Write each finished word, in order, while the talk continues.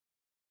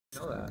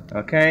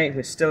Okay,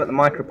 we're still at the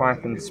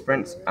MicroPython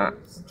sprints at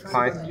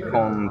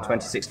PythonCon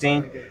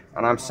 2016,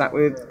 and I'm sat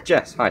with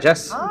Jess. Hi,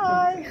 Jess.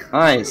 Hi.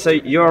 Hi. So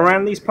you're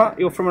around these parts?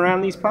 You're from around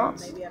these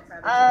parts? No,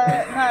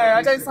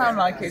 I don't sound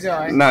like it, do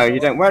I? No, you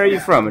don't. Where are you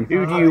from, and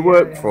who do you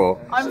work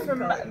for? I'm from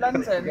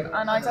London,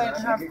 and I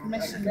don't have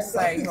permission to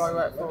say who I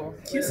work for.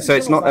 So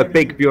it's not a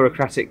big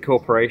bureaucratic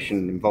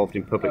corporation involved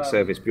in public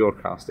service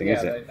broadcasting,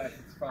 is it?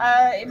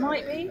 It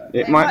might be.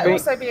 It might be.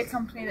 Also be a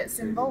company that's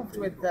involved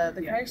with the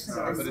creation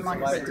of this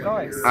microbit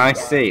device. I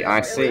see.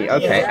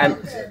 Okay, and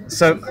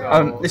so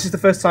this is the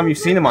first time you've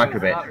seen a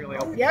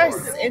microbit?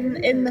 Yes,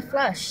 in the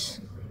flesh,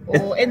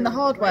 or in the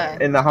hardware.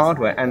 In the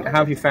hardware, and how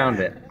have you found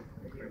it?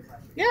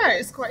 Yeah,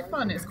 it's quite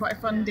fun. It's quite a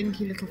fun,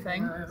 dinky little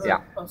thing. Yeah.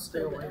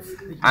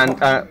 And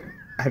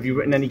have you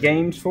written any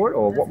games for it,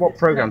 or what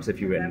programs have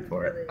you written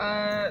for it?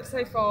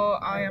 So far,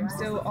 I am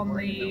still on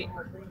the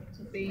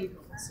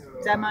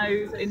demo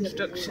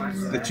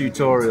introduction. The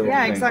tutorial.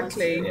 Yeah, thing.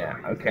 exactly. Yeah.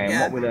 Okay. And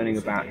what we're learning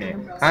about here?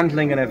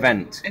 Handling an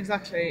event.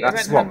 Exactly.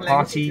 That's event what handling.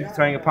 party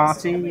throwing a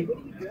party.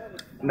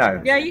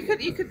 No. Yeah, you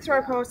could throw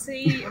a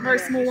party, a very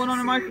small one on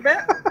a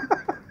microbit.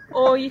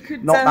 Or you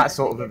could not that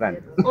sort of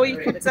event. Or you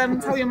could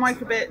tell your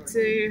microbit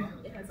to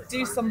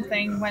do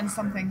something when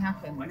something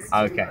happens.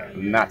 Okay,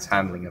 and that's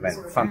handling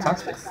event.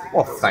 Fantastic.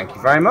 Well, thank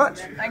you very much.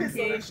 Thank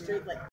you.